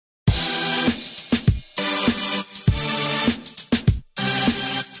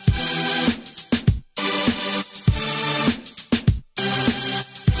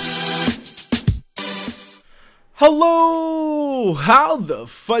Hello! How the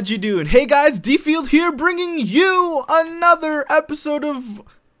fudge you doing? Hey guys, DField here bringing you another episode of...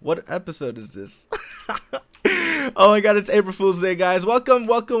 What episode is this? Oh my god, it's April Fool's Day, guys. Welcome,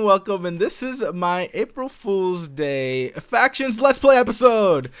 and this is my April Fool's Day Factions Let's Play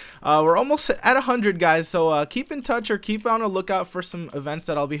episode. We're almost at 100, guys, so keep in touch or keep on a lookout for some events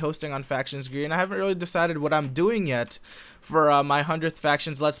that I'll be hosting on Factions Green. I haven't really decided what I'm doing yet for my 100th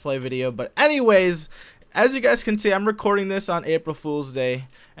Factions Let's Play video, but anyways... As you guys can see, I'm recording this on April Fool's Day,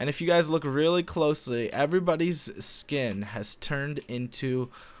 and if you guys look really closely, everybody's skin has turned into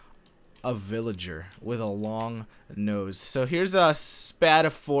a villager with a long nose. So here's a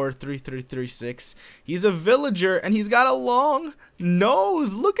Spad43336. He's a villager, and he's got a long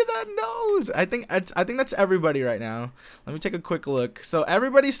nose. Look at that nose. I think that's everybody right now. Let me take a quick look. So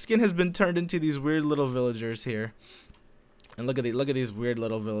everybody's skin has been turned into these weird little villagers here. And look at these weird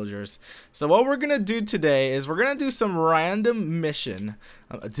little villagers. So what we're gonna do today is we're gonna do some random mission.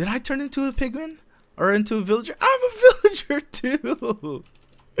 Did I turn into a pigman or into a villager? I'm a villager too.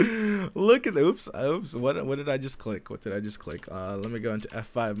 Look at the oops. What did I just click? What did I just click? Let me go into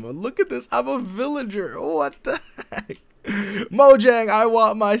F5 mode. Look at this. I'm a villager. What the heck? Mojang, I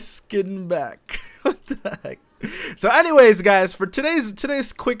want my skin back. What the heck? So anyways, guys, for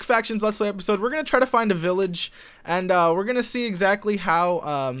today's quick Factions Let's Play episode, we're going to try to find a village, and we're going to see exactly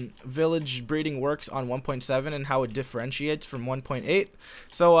how village breeding works on 1.7 and how it differentiates from 1.8.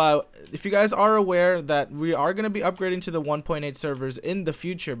 So if you guys are aware that we are going to be upgrading to the 1.8 servers in the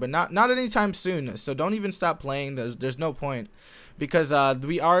future, but not anytime soon, so don't even stop playing. There's no point. Because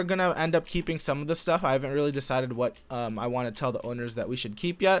we are going to end up keeping some of the stuff. I haven't really decided what I want to tell the owners that we should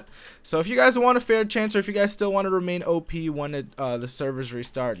keep yet. So if you guys want a fair chance, or if you guys still want to remain OP when the servers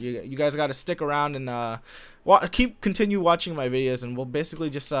restart, you guys got to stick around and continue watching my videos, and we'll basically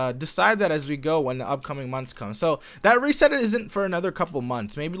just decide that as we go when the upcoming months come. So that reset isn't for another couple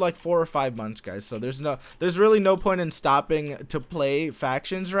months, maybe like 4 or 5 months, guys. So there's really no point in stopping to play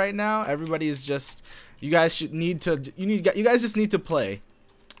factions right now. Everybody is just... You guys just need to play.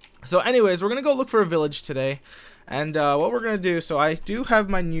 So anyways, we're gonna go look for a village today, and what we're gonna do. So I do have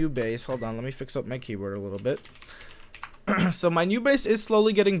my new base. Hold on, let me fix up my keyboard a little bit. So my new base is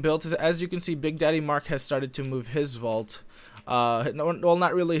slowly getting built. As you can see, Big Daddy Mark has started to move his vault. Well,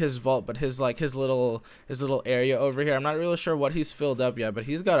 not really his vault, but his little area over here. I'm not really sure what he's filled up yet, but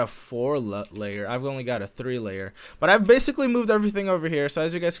he's got a 4 layer. I've only got a 3 layer, but I've basically moved everything over here. So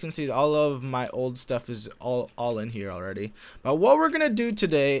as you guys can see, all of my old stuff is all in here already. But what we're gonna do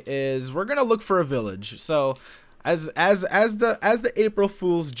today is we're gonna look for a village. So as the April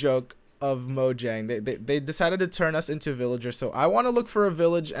Fool's joke of Mojang, they decided to turn us into villagers. So I want to look for a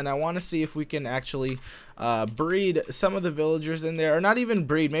village, and I want to see if we can actually breed some of the villagers in there, or not even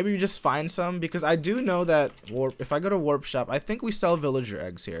breed, maybe we just find some, because I do know that if I go to Warp Shop, I think we sell villager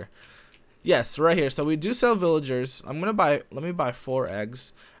eggs here. Yes, right here. So we do sell villagers. Let me buy 4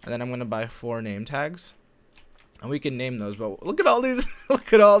 eggs, and then I'm gonna buy 4 name tags, and we can name those. But look at all these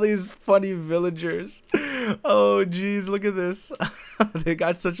look at all these funny villagers. Oh geez, look at this. They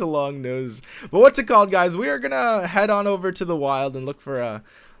got such a long nose. But what's it called, guys? We are gonna head on over to the wild and look for a...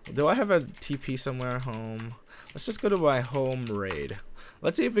 Do I have a TP somewhere home? Let's just go to my home raid.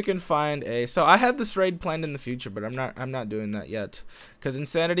 Let's see if we can find a... So I have this raid planned in the future, but I'm not doing that yet, because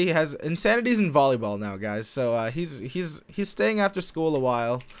Insanity's in volleyball now, guys. So he's staying after school a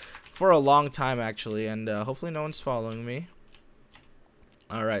while, for a long time actually, and hopefully no one's following me.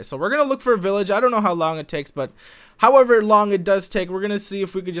 Alright, so we're going to look for a village. I don't know how long it takes, but however long it does take, we're going to see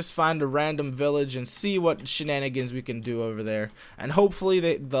if we could just find a random village and see what shenanigans we can do over there. And hopefully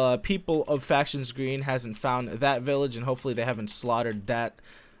the people of Factions Green hasn't found that village, and hopefully they haven't slaughtered that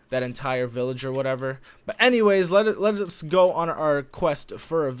entire village or whatever. But anyways, let us go on our quest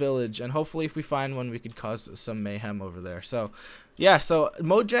for a village, and hopefully if we find one, we could cause some mayhem over there. So yeah, so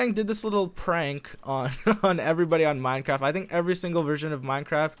Mojang did this little prank on everybody on Minecraft. I think every single version of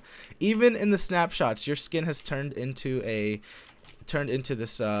Minecraft, even in the snapshots, your skin has turned into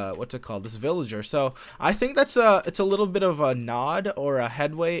this what's it called, this villager. So I think that's it's a little bit of a nod or a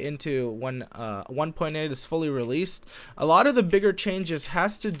headway into when 1.8 is fully released. A lot of the bigger changes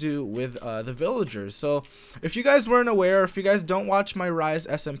has to do with the villagers. So if you guys weren't aware, if you guys don't watch my Rise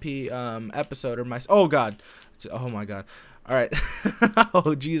SMP episode, or oh my god. Alright.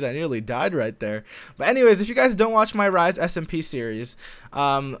 Oh geez, I nearly died right there. But anyways, if you guys don't watch my Rise SMP series,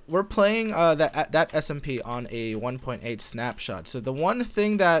 we're playing that SMP on a 1.8 snapshot. So the one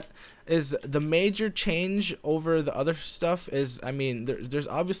thing that is the major change over the other stuff is, I mean, there's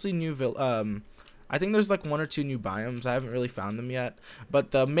obviously new I think there's like 1 or 2 new biomes. I haven't really found them yet.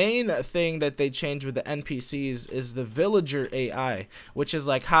 But the main thing that they changed with the NPCs is the villager AI, which is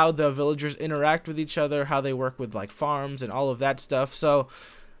like how the villagers interact with each other, how they work with like farms and all of that stuff. So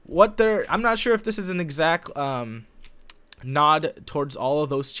I'm not sure if this is an exact nod towards all of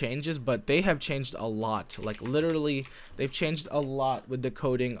those changes, but they have changed a lot. Like literally they've changed a lot with the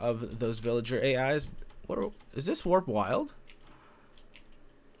coding of those villager AIs. Is this Warp Wild?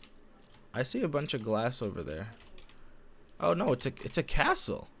 I see a bunch of glass over there. Oh no, it's a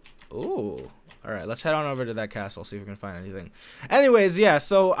castle. Ooh. All right, let's head on over to that castle, see if we can find anything. Anyways, yeah,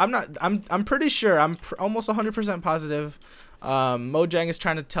 so I'm pretty sure, almost 100% positive Mojang is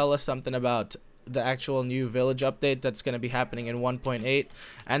trying to tell us something about the actual new village update that's going to be happening in 1.8.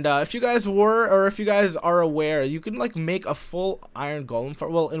 And if you guys are aware, you can like make a full iron golem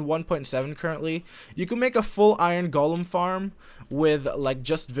farm. Well, in 1.7 currently, you can make a full iron golem farm with like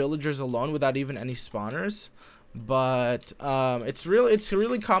just villagers alone without even any spawners. But it's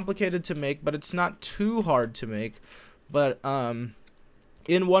really complicated to make, but it's not too hard to make. But in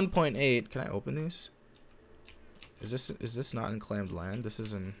 1.8, can I open these? Is this not in claimed land? This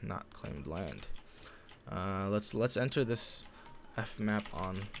is in not claimed land. Let's enter this map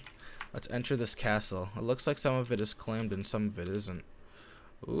on. Let's enter this castle. It looks like some of it is claimed and some of it isn't.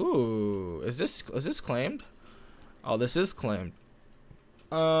 Ooh, is this claimed? Oh, this is claimed.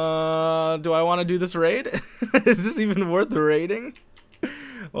 Do I want to do this raid? Is this even worth the raiding?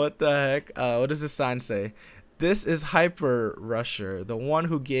 What the heck? What does this sign say? This is Hyper Rusher, the one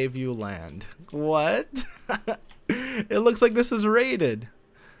who gave you land. What? It looks like this is raided.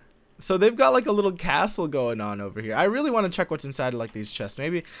 So they've got like a little castle going on over here. I really want to check what's inside of like these chests.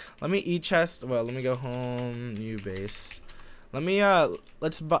 Maybe let me chest. Well, let me go home, new base. Let me I'm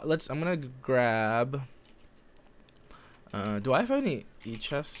gonna grab. Do I have any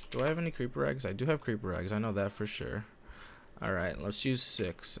chests? Do I have any creeper eggs? I do have creeper eggs. I know that for sure. All right, let's use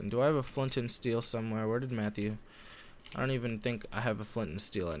 6. And do I have a flint and steel somewhere? Where did Matthew? I don't even think I have a flint and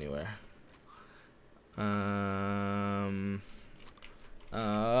steel anywhere.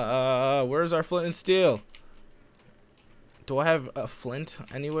 Where's our flint and steel? Do I have a flint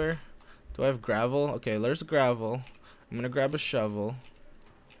anywhere? Do I have gravel? Okay, there's gravel. I'm gonna grab a shovel.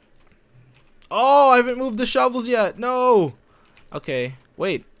 Oh, I haven't moved the shovels yet. No. Okay,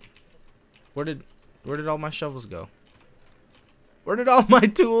 wait. Where did all my shovels go? Where did all my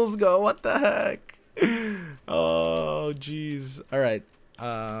tools go? What the heck? Oh, jeez. All right.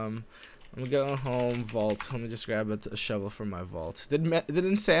 I'm going home. Vault. Let me just grab a shovel from my vault. Did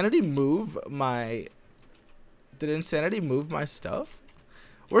Insanity move my? Did Insanity move my stuff?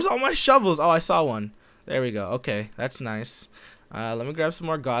 Where's all my shovels? Oh, I saw one. There we go. Okay, that's nice. Let me grab some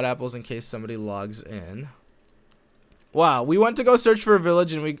more god apples in case somebody logs in. Wow, we went to go search for a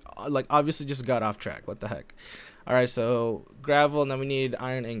village and we like obviously just got off track. What the heck? All right, so gravel and then we need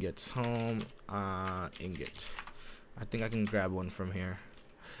iron ingots. Home ingot. I think I can grab one from here.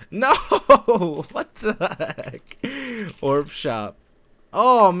 No! What the heck? Orb shop.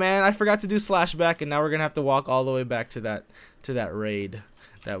 Oh man, I forgot to do /back and now we're gonna have to walk all the way back to that raid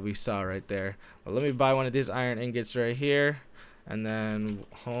that we saw right there. Well, let me buy one of these iron ingots right here. And then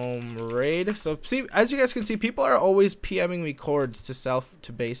home raid. So see, as you guys can see, people are always PMing me cords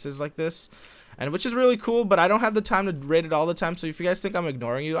to bases like this, and which is really cool, but I don't have the time to raid it all the time. So if you guys think I'm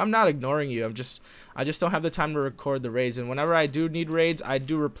ignoring you, I'm not ignoring you. I just don't have the time to record the raids. And whenever I do need raids, I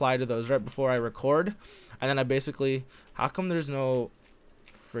do reply to those right before I record. And then I basically, how come there's no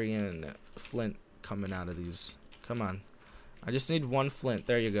friggin' flint coming out of these? Come on. I just need one flint.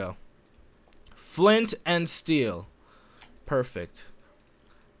 There you go. Flint and steel. Perfect.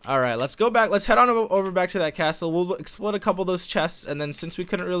 Alright, let's go back. Let's head on over back to that castle. We'll explode a couple of those chests, and then since we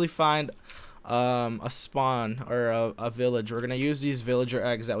couldn't really find a spawn or a village, we're going to use these villager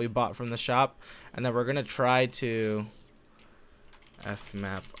eggs that we bought from the shop, and then we're going to try to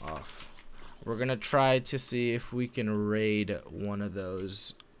map off. We're going to try to see if we can raid one of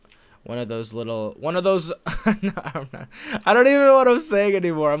those no, I don't even know what I'm saying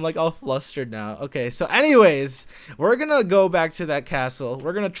anymore. I'm like all flustered now. Okay, so anyways, we're gonna go back to that castle.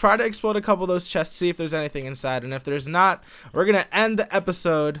 We're gonna try to explode a couple of those chests, see if there's anything inside, and if there's not, we're gonna end the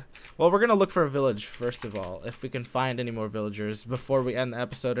episode. Well, we're gonna look for a village first of all, if we can find any more villagers before we end the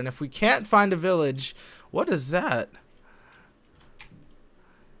episode. And if we can't find a village, what is that?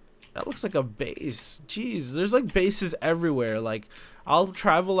 That looks like a base. Jeez, there's like bases everywhere. Like, I'll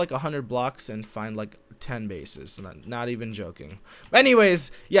travel like 100 blocks and find like 10 bases. Not even joking. But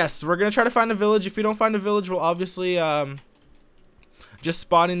anyways, yes, we're gonna try to find a village. If we don't find a village, we'll obviously just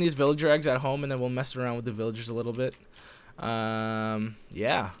spawn in these villager eggs at home, and then we'll mess around with the villagers a little bit.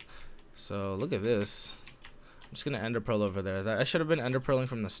 Yeah. So look at this. I'm just gonna ender pearl over there. I should have been ender pearling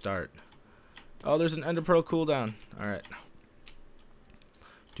from the start. Oh, there's an ender pearl cooldown. All right.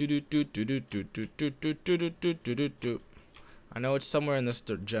 I know it's somewhere in this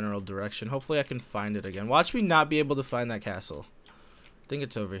general direction. Hopefully I can find it again. Watch me not be able to find that castle. I think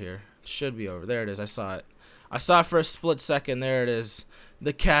it's over here. It should be over. There it is. I saw it. I saw it for a split second. There it is.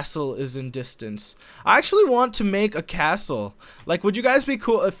 The castle is in distance. I actually want to make a castle. Like, would you guys be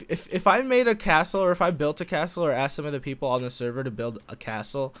cool if I made a castle, or if I built a castle, or asked some of the people on the server to build a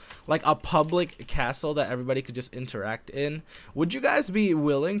castle, like a public castle that everybody could just interact in? Would you guys be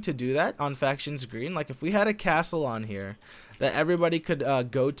willing to do that on Factions Green? Like, if we had a castle on here that everybody could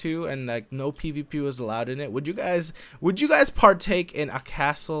go to, and like no PvP was allowed in it, would you guys partake in a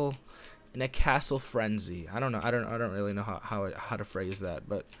castle? In a castle frenzy? I don't know. I don't really know how to phrase that,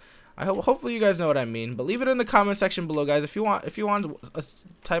 but hopefully you guys know what I mean. But leave it in the comment section below, guys. If you want a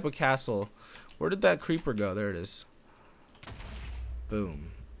type of castle. Where did that creeper go? There it is.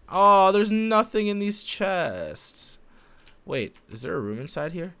 Boom. Oh, there's nothing in these chests. Wait, is there a room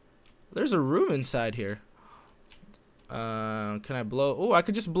inside here? There's a room inside here. Can I blow? Oh, I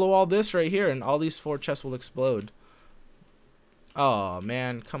could just blow all this right here, and all these 4 chests will explode. Oh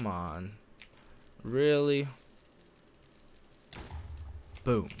man, come on. Really?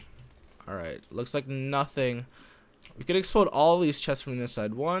 Boom. Alright, looks like nothing. We could explode all these chests from this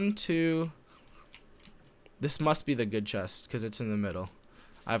side. 1, 2. This must be the good chest, because it's in the middle.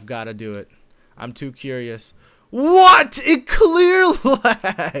 I've got to do it. I'm too curious. What? It clear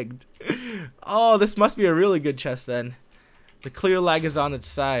lagged. Oh, this must be a really good chest then. The clear lag is on its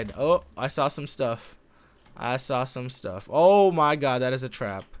side. Oh, I saw some stuff. I saw some stuff. Oh my god, that is a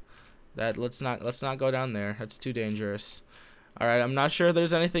trap. Let's not go down there. That's too dangerous. Alright, I'm not sure if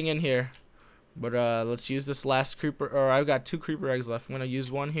there's anything in here. But let's use this last creeper, or I've got 2 creeper eggs left. I'm gonna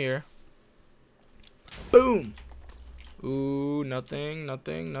use one here. Boom! Ooh, nothing.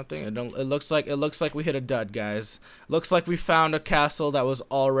 It looks like we hit a dud, guys. Looks like we found a castle that was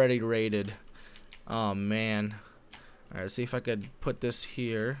already raided. Oh man. Alright, see if I could put this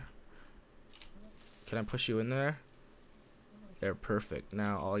here. Can I push you in there? There, perfect.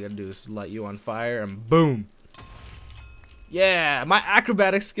 Now all I gotta do is light you on fire and boom. Yeah, my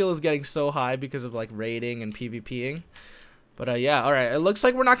acrobatic skill is getting so high because of like raiding and PvPing. But yeah, alright. It looks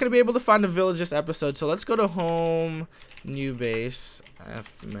like we're not gonna be able to find a village this episode, so let's go to home, new base,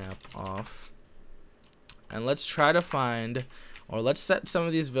 F map off. And let's try to find, or let's set some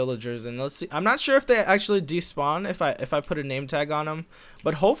of these villagers, and let's see. I'm not sure if they actually despawn if I put a name tag on them,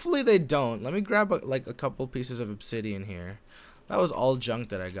 but hopefully they don't. Let me grab like a couple pieces of obsidian here. That was all junk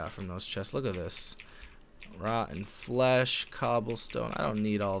that I got from those chests. Look at this. Rotten flesh, cobblestone. I don't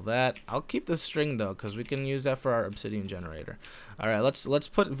need all that. I'll keep the string though, because we can use that for our obsidian generator. All right, let's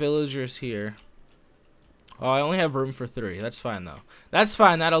put villagers here. Oh, I only have room for 3. That's fine though. That's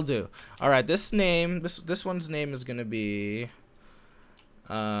fine. That'll do. All right, this one's name is gonna be.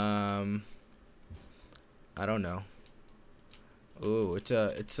 I don't know. Ooh, it's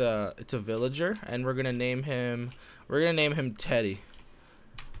a villager, and we're gonna name him Teddy.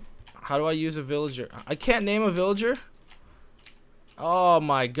 How do I use a villager? I can't name a villager. Oh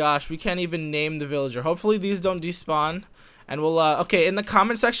my gosh, we can't even name the villager. Hopefully these don't despawn. And we'll okay, in the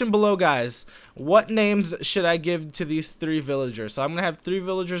comment section below, guys, what names should I give to these 3 villagers? So I'm gonna have 3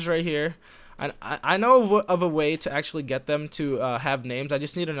 villagers right here. And I know of a way to actually get them to have names. I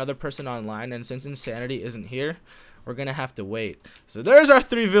just need another person online, and since Insanity isn't here, we're gonna have to wait. So there's our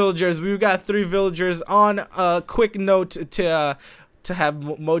 3 villagers. We've got 3 villagers. On a quick note to have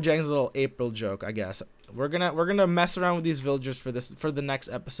Mojang's little April joke, I guess. We're gonna mess around with these villagers for the next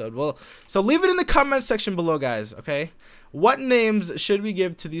episode. Well, so leave it in the comment section below, guys. Okay, what names should we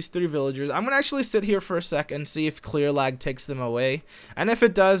give to these 3 villagers? I'm gonna actually sit here for a sec and see if clear lag takes them away, and if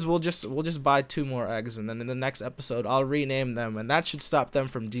it does, we'll just buy 2 more eggs, and then in the next episode I'll rename them, and that should stop them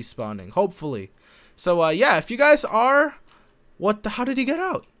from despawning, hopefully. So yeah, if you guys are, how did he get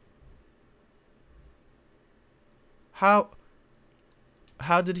out? How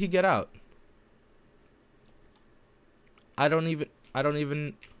did he get out? I don't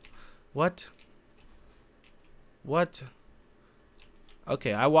even, what?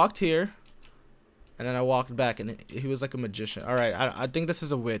 Okay, I walked here, and then I walked back, and he was like a magician. Alright, I think this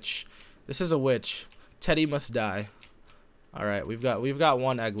is a witch. This is a witch. Teddy must die. Alright, we've got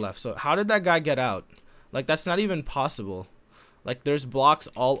 1 egg left. So how did that guy get out? Like, that's not even possible. Like, there's blocks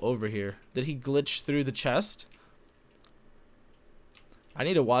all over here. Did he glitch through the chest? I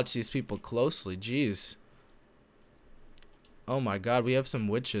need to watch these people closely. Jeez. Oh my god, we have some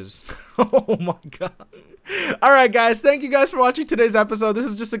witches. Oh my god. Alright guys, thank you guys for watching today's episode. This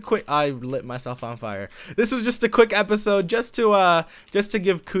is just a quick, I lit myself on fire. This was just a quick episode just to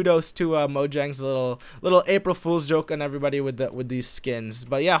give kudos to Mojang's little April Fool's joke on everybody with these skins.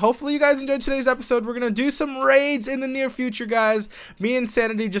 But yeah, hopefully you guys enjoyed today's episode. We're gonna do some raids in the near future, guys. Me and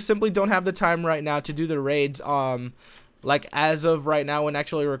Sanity just simply don't have the time right now to do the raids like as of right now and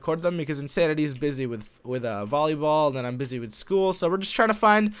actually record them, because Insanity is busy with volleyball, and then I'm busy with school. So we're just trying to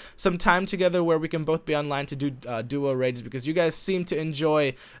find some time together where we can both be online to do duo raids, because you guys seem to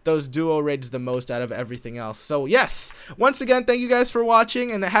enjoy those duo raids the most out of everything else. So yes, once again, thank you guys for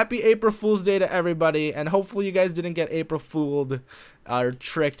watching, and a happy April Fool's Day to everybody, and hopefully you guys didn't get April Fooled or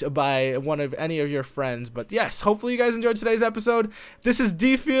tricked by any of your friends. But yes, hopefully you guys enjoyed today's episode. This is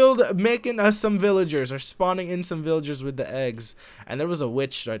DField making us some villagers, or spawning in some villagers with the eggs. And there was a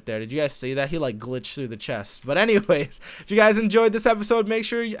witch right there. Did you guys see that? He like glitched through the chest. But anyways, if you guys enjoyed this episode, make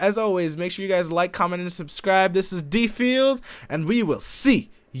sure, as always, make sure you guys like, comment, and subscribe. This is DField, and we will see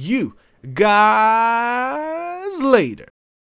you guys later.